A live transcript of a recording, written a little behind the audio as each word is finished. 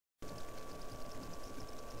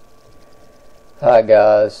Hi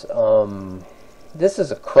guys, this is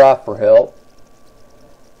a cry for help.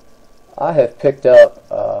 I have picked up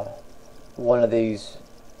one of these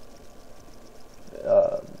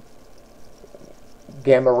uh,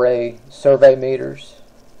 gamma ray survey meters.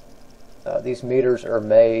 These meters are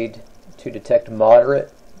made to detect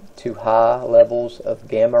moderate to high levels of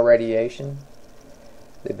gamma radiation.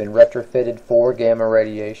 They've been retrofitted for gamma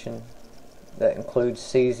radiation. That includes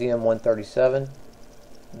cesium-137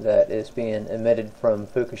 that is being emitted from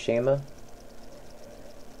Fukushima.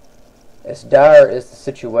 As dire as the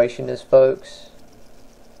situation is, folks,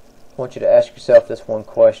 I want you to ask yourself this one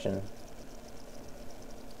question.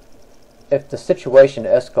 If the situation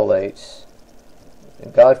escalates,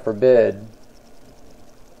 and God forbid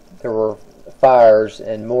there were fires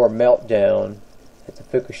and more meltdown at the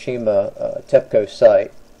Fukushima TEPCO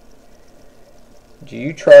site, do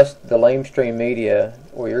you trust the lamestream media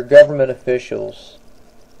or your government officials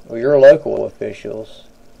or your local officials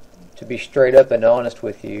to be straight up and honest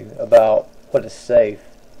with you about what is safe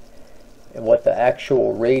and what the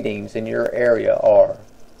actual readings in your area are?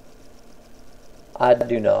 I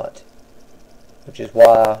do not, which is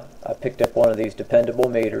why I picked up one of these dependable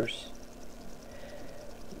meters.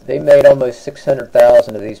 They made almost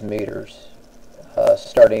 600,000 of these meters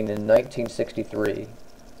starting in 1963.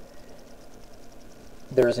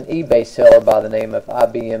 There's an eBay seller by the name of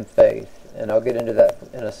IBM Faith, and I'll get into that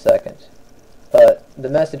in a second. But the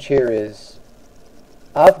message here is,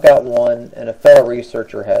 I've got one and a fellow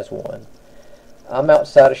researcher has one. I'm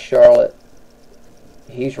outside of Charlotte.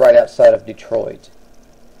 He's right outside of Detroit.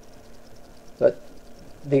 But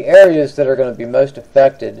the areas that are going to be most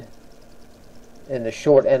affected in the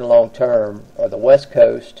short and long term are the West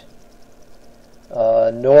Coast,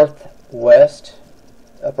 Northwest,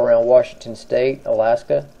 up around Washington State,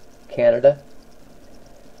 Alaska, Canada.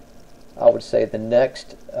 I would say the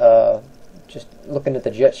next, just looking at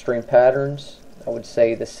the jet stream patterns, I would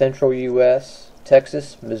say the central U.S.,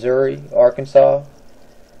 Texas, Missouri, Arkansas,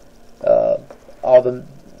 all the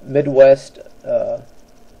Midwest or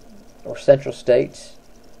central states.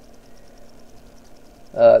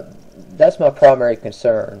 That's my primary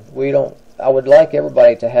concern. I would like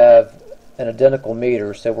everybody to have an identical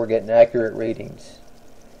meter so we're getting accurate readings.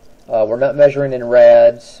 We're not measuring in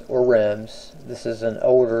rads or rems. This is an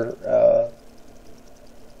older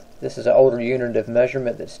unit of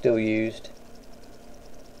measurement that's still used.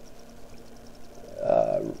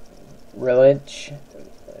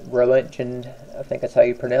 Roentgen, I think that's how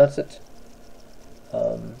you pronounce it.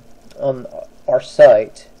 On our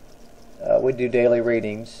site, we do daily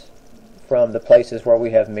readings from the places where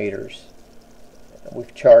we have meters.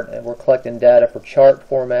 We're collecting data for chart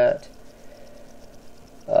format.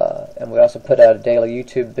 And we also put out a daily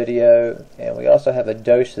YouTube video, and we also have a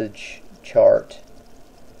dosage chart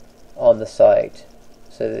on the site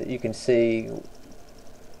so that you can see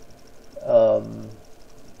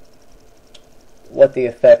what the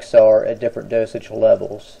effects are at different dosage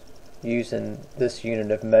levels using this unit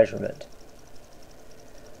of measurement.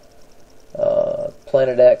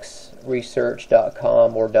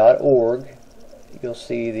 PlanetXResearch.com or .org, you'll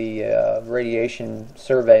see the radiation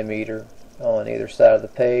survey meter on either side of the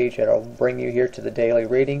page. It'll bring you here to the daily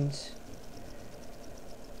readings.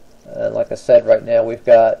 Like I said, right now we've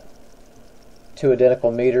got two identical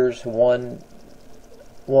meters, one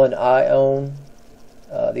I own.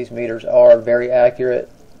 These meters are very accurate.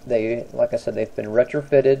 Like I said, they've been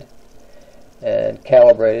retrofitted and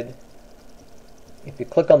calibrated. If you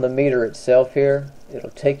click on the meter itself here, it'll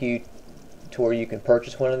take you to where you can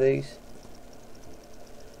purchase one of these.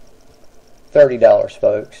 $30,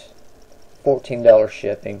 folks. $14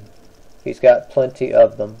 shipping. He's got plenty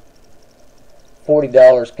of them.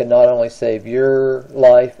 $40 can not only save your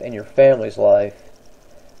life and your family's life,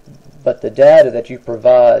 but the data that you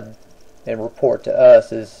provide and report to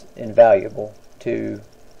us is invaluable to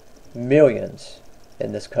millions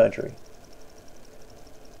in this country.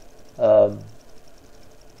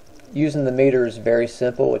 Using the meter is very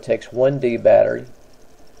simple. It takes 1D battery.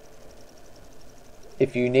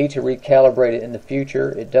 If you need to recalibrate it in the future,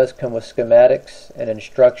 it does come with schematics and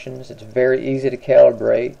instructions. It's very easy to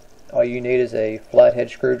calibrate. All you need is a flathead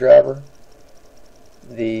screwdriver,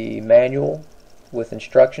 the manual with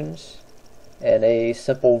instructions, and a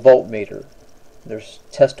simple voltmeter. There's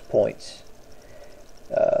test points.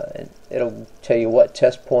 And it'll tell you what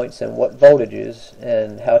test points and what voltages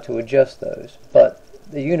and how to adjust those. But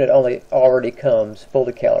the unit already comes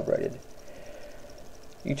fully calibrated.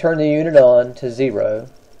 You turn the unit on to 0,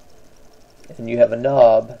 and you have a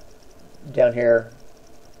knob down here.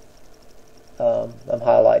 I'm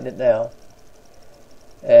highlighting it now,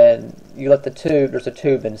 and you let the tube, there's a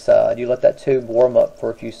tube inside, you let that tube warm up for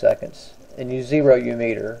a few seconds, and you zero your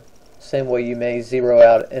meter, same way you may zero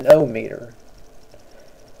out an ohm meter.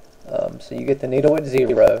 So you get the needle at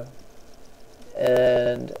 0,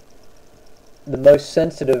 and the most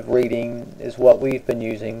sensitive reading is what we've been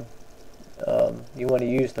using. You want to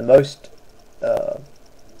use the most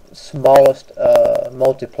smallest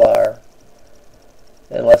multiplier,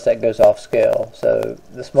 unless that goes off scale. So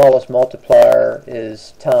the smallest multiplier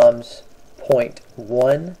is times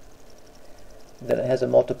 0.1. Then it has a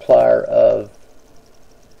multiplier of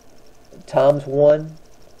times 1,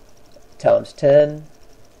 times 10,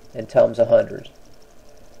 and times 100.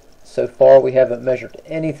 So far we haven't measured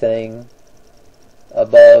anything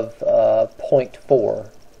above 0.4.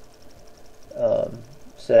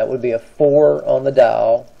 So that would be a 4 on the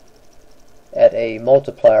dial at a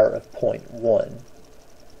multiplier of 0.1,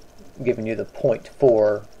 giving you the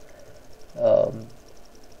 0.4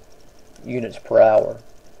 units per hour.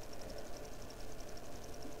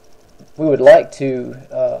 We would like to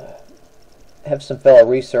have some fellow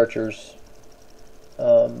researchers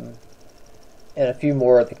in a few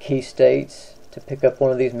more of the key states to pick up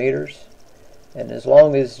one of these meters, and as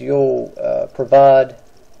long as you'll provide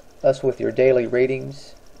us with your daily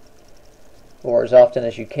readings, or as often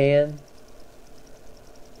as you can,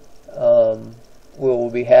 we'll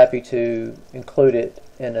be happy to include it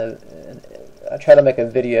in I try to make a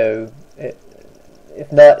video,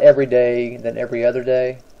 if not every day, then every other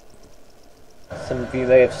day. Some of you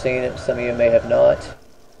may have seen it, some of you may have not.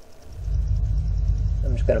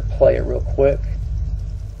 I'm just going to play it real quick.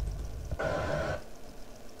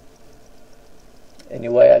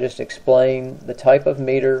 Anyway, I just explained the type of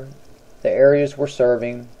meter, the areas we're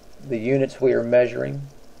serving, the units we are measuring,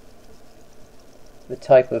 the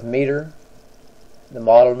type of meter, the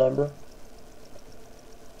model number.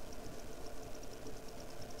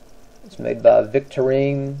 It's made by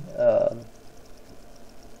Victorine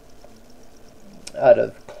out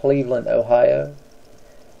of Cleveland, Ohio.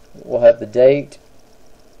 We'll have the date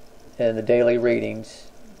and the daily readings.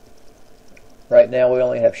 Right now we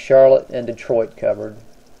only have Charlotte and Detroit covered.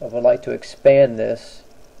 I would like to expand this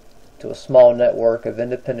to a small network of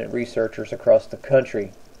independent researchers across the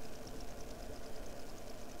country.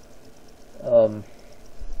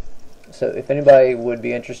 So if anybody would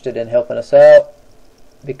be interested in helping us out,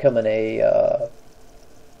 becoming a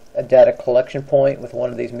data collection point with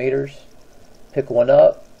one of these meters, pick one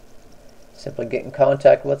up, simply get in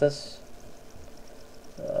contact with us.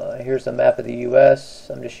 Here's a map of the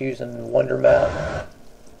US. I'm just using Wonder Map.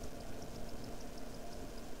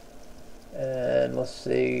 And let's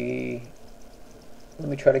see, let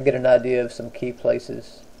me try to get an idea of some key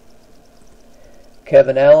places.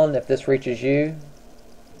 Kevin Allen, if this reaches you,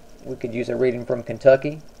 we could use a reading from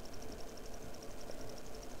Kentucky.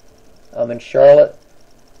 I'm in Charlotte.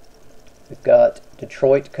 We've got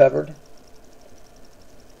Detroit covered.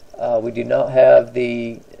 We do not have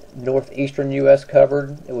the northeastern U.S.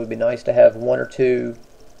 covered. It would be nice to have 1 or 2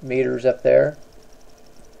 meters up there.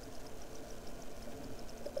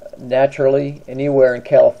 Naturally, anywhere in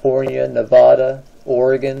California, Nevada,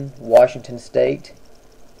 Oregon, Washington State,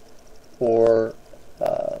 or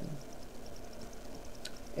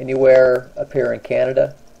anywhere up here in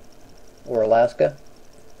Canada or Alaska.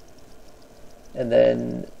 And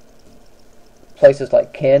then places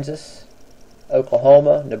like Kansas,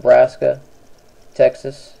 Oklahoma, Nebraska,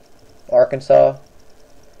 Texas, Arkansas.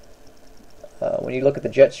 When you look at the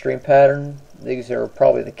jet stream pattern, these are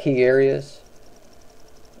probably the key areas.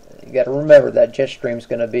 You got to remember that jet stream is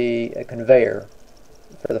going to be a conveyor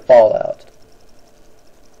for the fallout.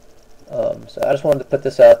 So I just wanted to put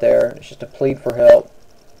this out there. It's just a plea for help.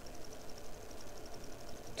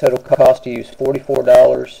 Total cost to use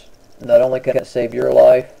 $44. Not only can it save your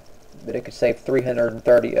life, but it could save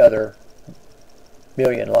 330 other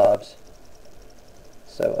million lives.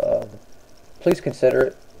 So please consider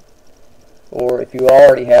it. Or if you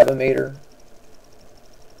already have a meter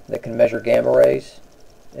that can measure gamma rays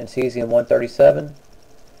and cesium-137,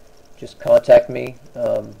 just contact me.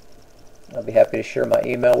 I'll be happy to share my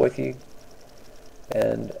email with you,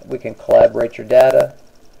 and we can collaborate your data.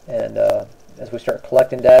 And as we start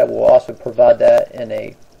collecting data, we'll also provide that in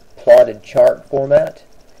a plotted chart format.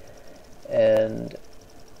 And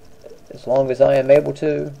as long as I am able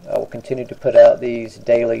to, I will continue to put out these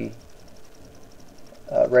daily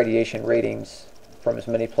radiation readings from as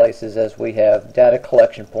many places as we have data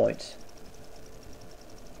collection points.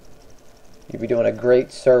 You'll be doing a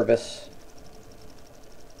great service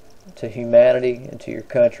to humanity and to your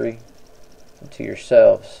country and to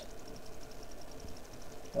yourselves.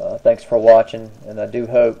 Thanks for watching, and I do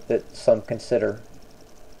hope that some consider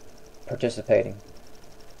participating.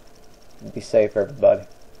 Be safe, everybody.